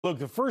Look,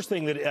 the first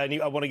thing that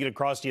I want to get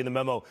across to you in the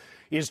memo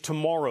is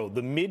tomorrow,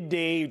 the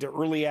midday to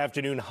early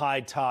afternoon high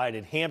tide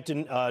at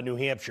Hampton, New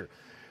Hampshire.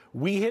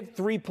 We hit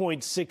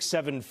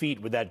 3.67 feet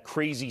with that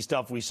crazy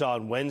stuff we saw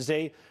on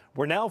Wednesday.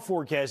 We're now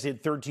forecast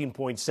hit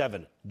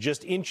 13.7,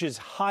 just inches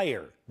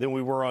higher than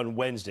we were on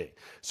Wednesday.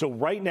 So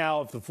right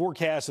now, if the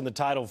forecast and the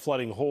tidal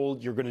flooding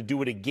hold, you're going to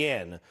do it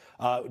again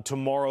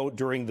tomorrow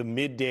during the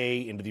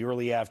midday into the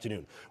early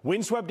afternoon.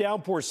 Windswept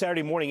downpours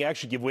Saturday morning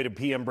actually give way to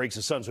PM breaks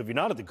of sun. So if you're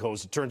not at the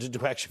coast, it turns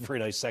into actually a very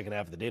nice second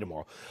half of the day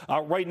tomorrow.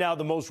 Right now,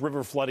 the most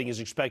river flooding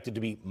is expected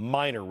to be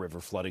minor river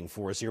flooding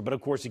for us here. But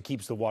of course, it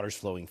keeps the waters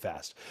flowing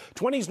fast.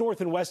 20s north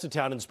and west of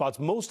town in spots,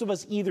 most of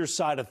us either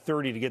side of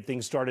 30 to get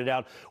things started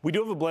out. We do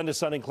have a blend of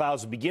sun and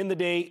clouds to begin the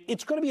day.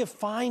 It's going to be a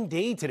fine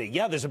day today.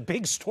 Yeah, there's a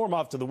big storm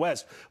off to the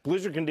west.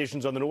 Blizzard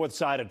conditions on the north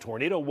side, a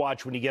tornado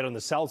watch when you get on the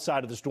south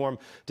side of the storm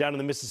down in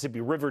the Mississippi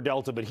River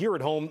Delta. But here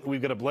at home,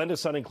 we've got a blend of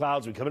sun and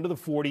clouds. We come into the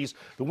 40s.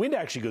 The wind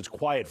actually goes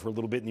quiet for a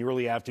little bit in the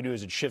early afternoon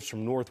as it shifts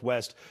from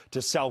northwest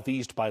to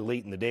southeast by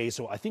late in the day.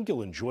 So I think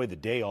you'll enjoy the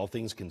day, all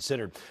things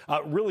considered.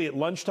 Really, at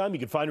lunchtime, you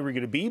can find where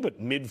you're going to be, but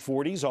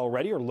mid-40s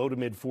already, or low to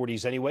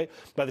mid-40s anyway.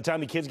 By the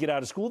time the kids get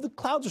out of school, the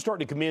clouds are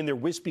starting to come in. They're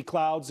wispy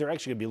clouds. They're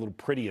actually going to be a little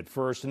pretty at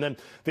first. And then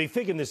they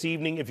thicken this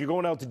evening. If you're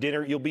going out to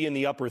dinner, you'll be in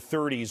the upper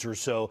 30s or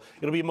so.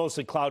 It'll be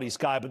mostly cloudy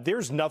sky, but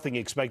there's nothing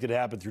expected to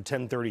happen through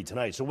 10:30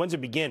 tonight. So when's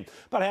it begin?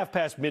 About half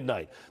past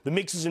midnight. The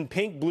mix is in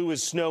pink, blue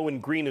is snow,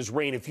 and green is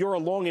rain. If you're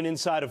along and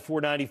inside of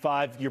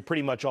 495, you're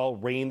pretty much all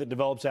rain that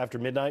develops after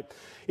midnight.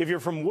 If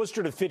you're from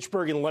Worcester to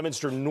Fitchburg and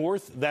Leominster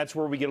north, that's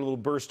where we get a little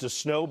burst of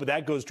snow, but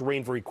that goes to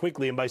rain very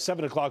quickly. And by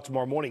 7 o'clock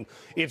tomorrow morning,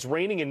 it's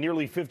raining and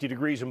nearly 50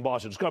 degrees in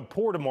Boston. It's going to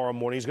pour tomorrow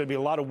morning. There's going to be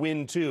a lot of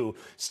wind, too.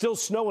 Still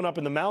snowing up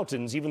in the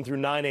mountains, even through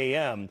 9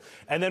 a.m.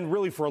 And then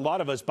really for a lot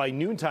of us by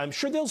noontime,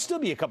 sure, there'll still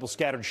be a couple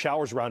scattered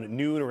showers around at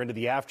noon or into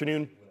the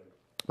afternoon.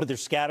 But they're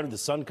scattered. The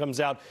sun comes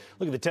out.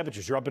 Look at the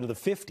temperatures. You're up into the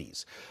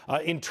 50s.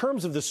 In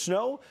terms of the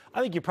snow,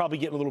 I think you're probably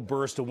getting a little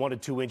burst of 1 to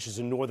 2 inches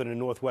in northern and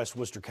northwest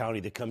Worcester County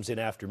that comes in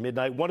after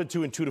midnight. 1 to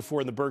 2 and 2 to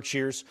 4 in the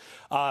Berkshires.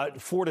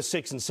 4 to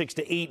 6 and 6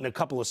 to 8 in a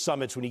couple of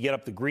summits when you get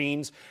up the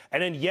greens.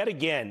 And then yet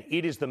again,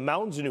 it is the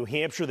mountains of New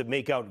Hampshire that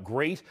make out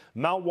great.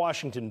 Mount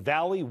Washington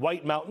Valley,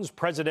 White Mountains,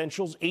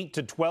 Presidentials, 8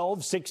 to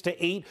 12, 6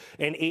 to 8.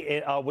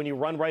 And when you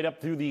run right up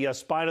through the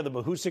spine of the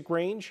Mahoosic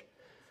Range.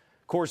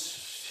 Of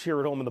course, here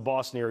at home in the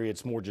Boston area,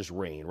 it's more just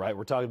rain, right?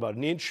 We're talking about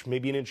an inch,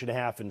 maybe an inch and a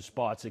half in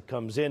spots. It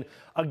comes in.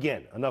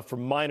 Again, enough for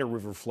minor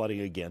river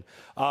flooding again.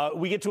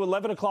 We get to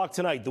 11 o'clock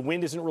tonight. The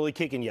wind isn't really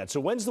kicking yet. So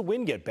when's the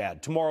wind get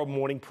bad? Tomorrow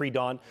morning,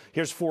 pre-dawn.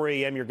 Here's 4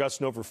 a.m. You're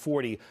gusting over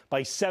 40.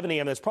 By 7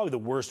 a.m., that's probably the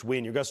worst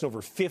wind. You're gusting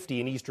over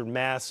 50 in eastern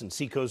Mass and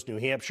Seacoast, New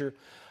Hampshire.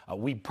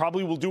 We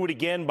probably will do it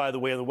again, by the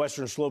way, on the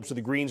western slopes of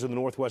the greens and the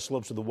northwest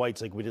slopes of the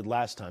whites like we did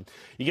last time.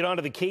 You get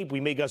onto the Cape, we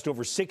may gust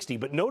over 60.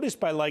 But notice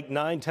by like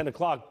 9, 10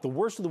 o'clock, the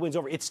worst of the wind's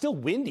over. It's still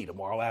windy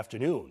tomorrow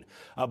afternoon,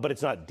 but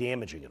it's not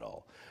damaging at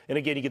all. And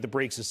again, you get the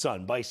breaks of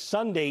sun. By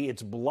Sunday,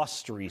 it's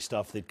blustery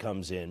stuff that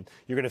comes in.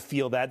 You're going to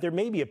feel that. There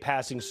may be a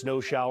passing snow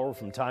shower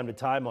from time to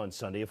time on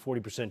Sunday, a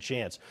 40%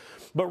 chance.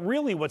 But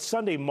really, what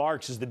Sunday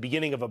marks is the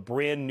beginning of a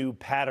brand new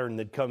pattern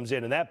that comes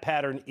in, and that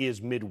pattern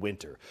is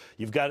midwinter.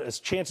 You've got a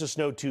chance of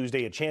snow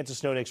Tuesday, a chance of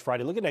snow next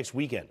Friday. Look at next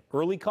weekend.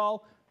 Early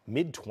call,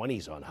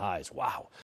 mid-20s on highs. Wow.